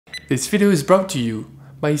This video is brought to you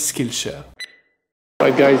by Skillshare.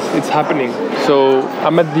 Alright guys, it's happening. So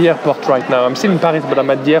I'm at the airport right now. I'm still in Paris, but I'm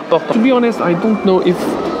at the airport. To be honest, I don't know if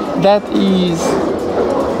that is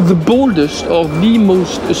the boldest or the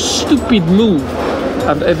most stupid move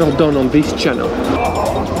I've ever done on this channel.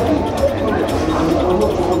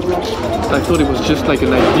 I thought it was just like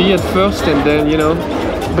an idea at first and then, you know,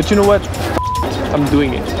 but you know what? I'm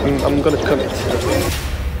doing it. I'm gonna commit.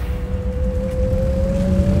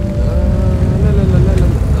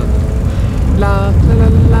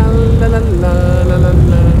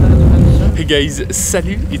 Hey guys,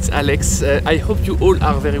 salut, it's Alex. I hope you all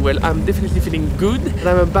are very well. I'm definitely feeling good and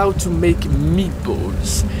I'm about to make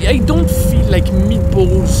meatballs. I don't feel like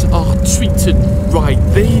meatballs are treated right.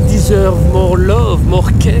 They deserve more love, more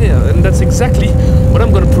care, and that's exactly what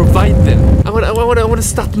I'm gonna provide them. I wanna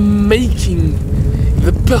start making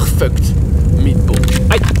the perfect meatball.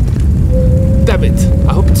 Damn it,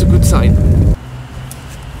 I hope it's a good sign.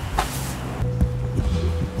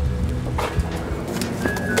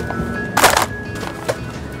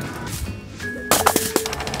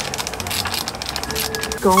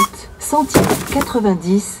 Centimètres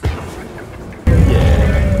 90.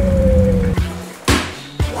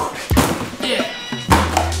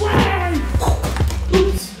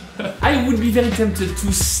 I would be very tempted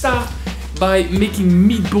to start by making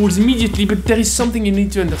meatballs immediately, but there is something you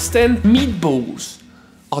need to understand. Meatballs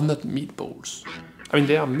are not meatballs. I mean,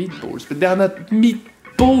 they are meatballs, but they are not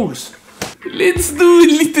meatballs. Let's do a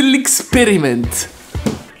little experiment.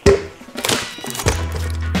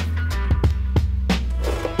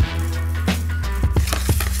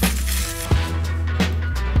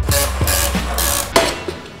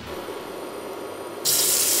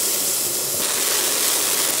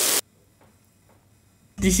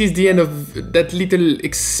 This is the end of that little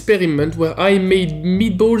experiment where I made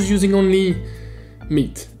meatballs using only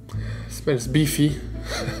meat. Smells beefy.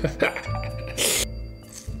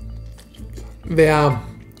 They are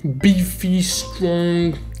beefy,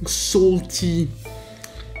 strong, salty,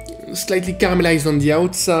 slightly caramelized on the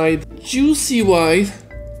outside, juicy white.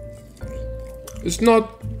 It's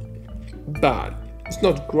not bad. It's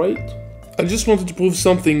not great. I just wanted to prove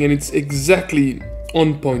something and it's exactly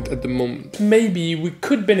on point at the moment. Maybe we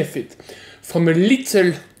could benefit from a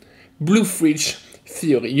little blue fridge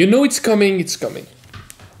theory. You know it's coming, it's coming.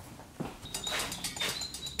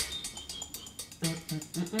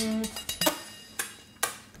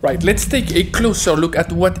 Right, let's take a closer look at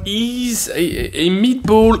what is a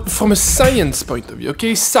meatball from a science point of view,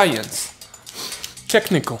 okay? Science.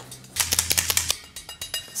 Technical.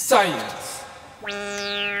 Science.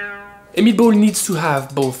 A meatball needs to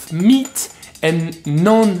have both meat and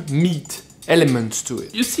non-meat elements to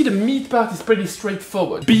it. You see, the meat part is pretty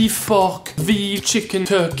straightforward. Beef, pork, veal, chicken,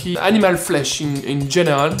 turkey, animal flesh in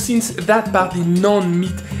general. Since that part, the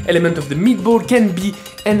non-meat element of the meatball, can be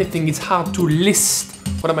anything. It's hard to list.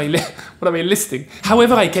 What am I listing?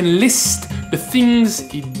 However, I can list the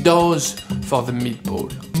things it does for the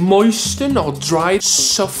meatball. Moisten or dry,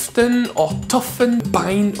 soften or toughen,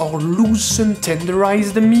 bind or loosen,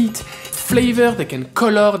 tenderize the meat. Flavor, they can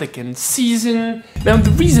color, they can season. Now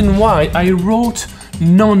the reason why I wrote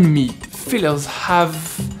non-meat fillers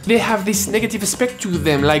they have this negative aspect to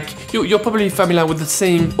them, like you're probably familiar with the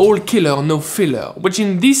saying all killer, no filler, which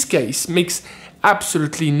in this case makes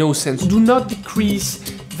absolutely no sense. Do not decrease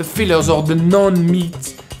the fillers or the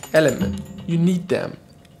non-meat element. You need them.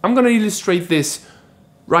 I'm gonna illustrate this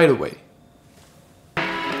right away.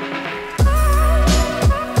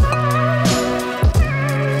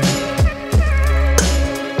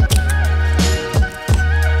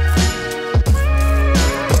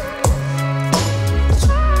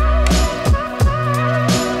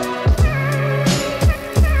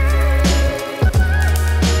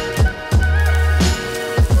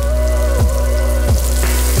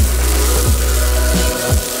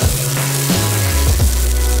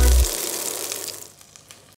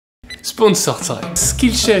 Sponsor time.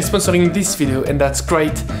 Skillshare is sponsoring this video and that's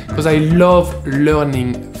great because I love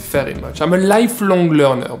learning very much. I'm a lifelong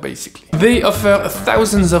learner basically. They offer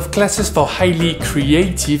thousands of classes for highly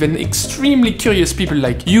creative and extremely curious people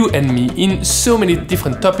like you and me in so many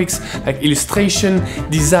different topics like illustration,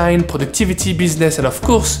 design, productivity, business, and of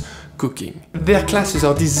course, cooking. Their classes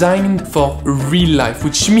are designed for real life,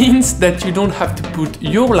 which means that you don't have to put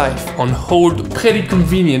your life on hold. Pretty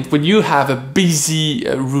convenient when you have a busy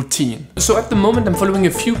routine. So at the moment I'm following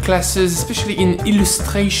a few classes, especially in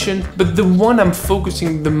illustration, but the one I'm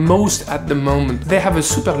focusing the most at the moment, they have a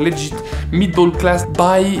super legit meatball class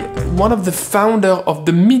by one of the founder of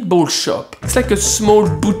the Meatball Shop. It's like a small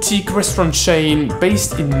boutique restaurant chain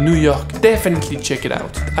based in New York. Definitely check it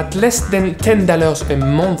out. At less than $10 a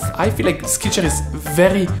month, I feel like Skillshare is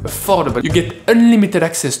very affordable. You get unlimited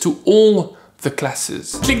access to all the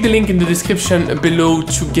classes. Click the link in the description below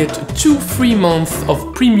to get 2 free months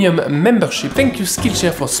of premium membership. Thank you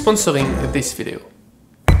Skillshare for sponsoring this video.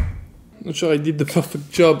 Not sure I did the perfect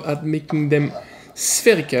job at making them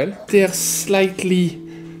spherical. They're slightly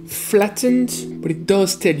flattened, but it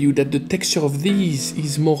does tell you that the texture of these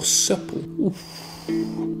is more supple. Ouf.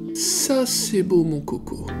 Ça c'est beau mon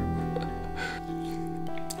coco.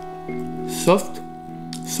 Soft,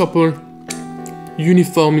 supple,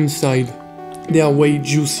 uniform inside. They are way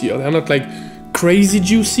juicier. They're not like crazy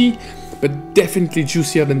juicy, but definitely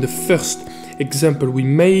juicier than the first example we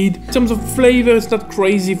made. In terms of flavor, it's not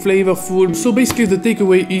crazy flavorful. So basically the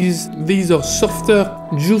takeaway is these are softer,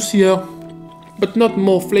 juicier, but not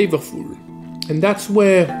more flavorful. And that's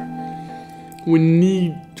where we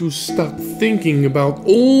need to start thinking about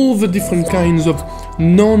all the different kinds of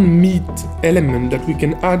non-meat elements that we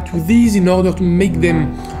can add to these in order to make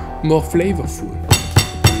them more flavorful.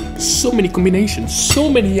 So many combinations, so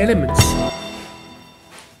many elements.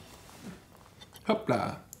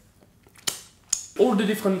 Hopla. All the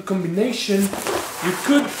different combinations you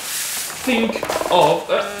could think of.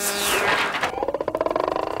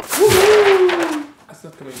 That's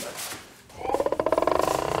not coming back.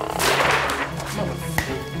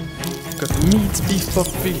 Got meat, beef, pork,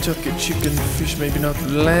 pig, turkey, chicken, fish, maybe not,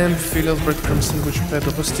 lamb, fillers, breadcrumbs, sandwich bread,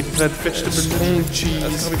 rustic bread, vegetable, long cheese,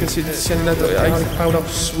 ascorbic acid, cyanide, egg powder,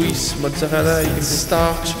 Swiss, mozzarella,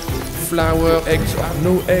 starch, flour, eggs or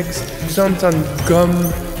no eggs, xanthan gum.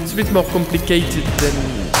 It's a bit more complicated than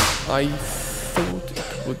I thought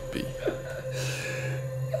it would be.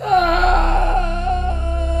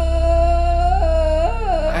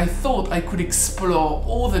 I thought I could explore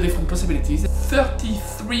all the different possibilities.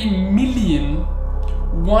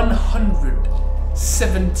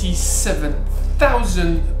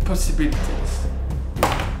 33,177,000 possibilities.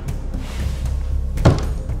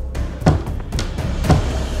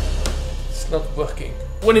 It's not working.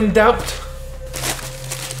 When in doubt,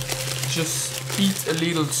 just eat a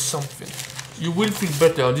little something. You will feel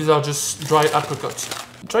better. These are just dry apricots.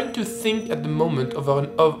 I'm trying to think at the moment of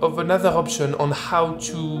another option on how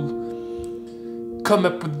to come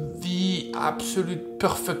up with the absolute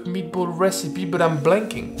perfect meatball recipe, but I'm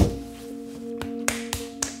blanking.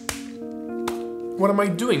 What am I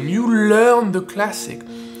doing? You learn the classic,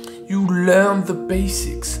 you learn the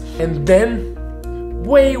basics, and then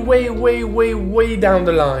way down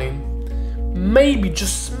the line, maybe,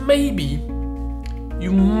 just maybe,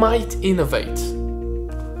 you might innovate.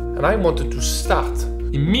 And I wanted to start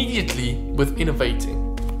immediately with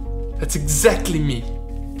innovating. That's exactly me.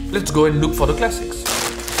 Let's go and look for the classics.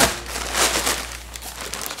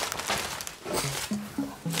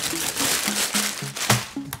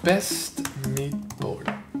 Best meatball.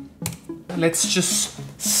 Let's just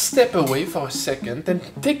step away for a second and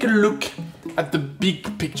take a look at the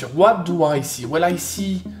big picture. What do I see? Well, I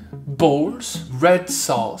see balls, red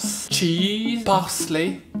sauce, cheese,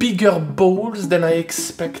 parsley, bigger balls than I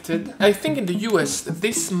expected. I think in the US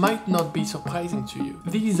this might not be surprising to you.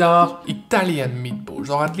 These are Italian meatballs,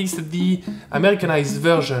 or at least the Americanized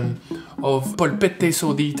version of polpette,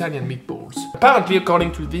 so the Italian meatballs. Apparently,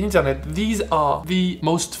 according to the internet, these are the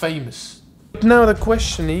most famous. Now the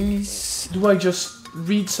question is, do I just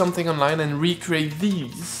read something online and recreate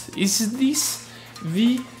these? Is this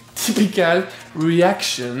the typical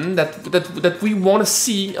reaction that we want to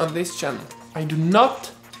see on this channel? I do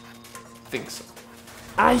not think so.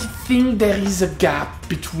 I think there is a gap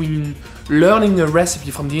between learning a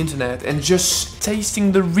recipe from the internet and just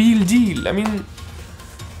tasting the real deal. I mean,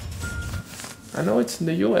 I know it's in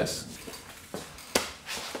the US,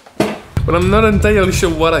 but I'm not entirely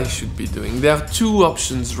sure what I should be doing. There are two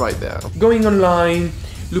options right there. Going online,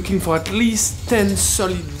 looking for at least 10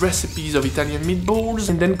 solid recipes of Italian meatballs,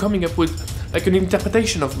 and then coming up with like an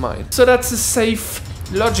interpretation of mine. So that's a safe,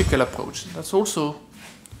 logical approach. That's also a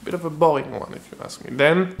bit of a boring one, if you ask me.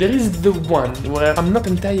 Then there is the one where I'm not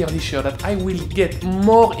entirely sure that I will get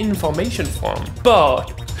more information from,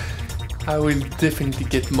 but I will definitely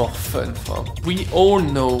get more fun from. We all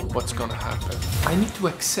know what's gonna happen. I need to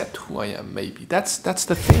accept who I am, maybe. That's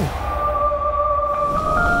the thing.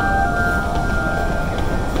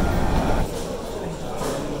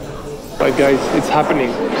 Right guys, it's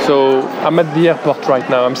happening. So I'm at the airport right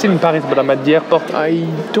now. I'm still in Paris, but I'm at the airport. I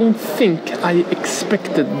don't think I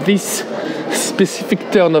expected this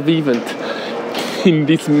specific turn of event in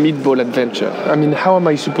this meatball adventure. I mean, how am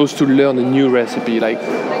I supposed to learn a new recipe? Like,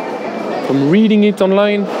 from reading it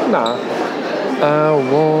online? Nah. I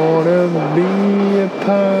wanna be a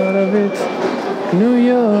part of it. New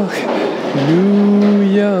York, New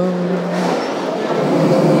York.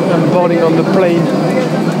 I'm boarding on the plane.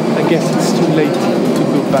 I guess it's too late to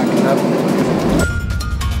go back now.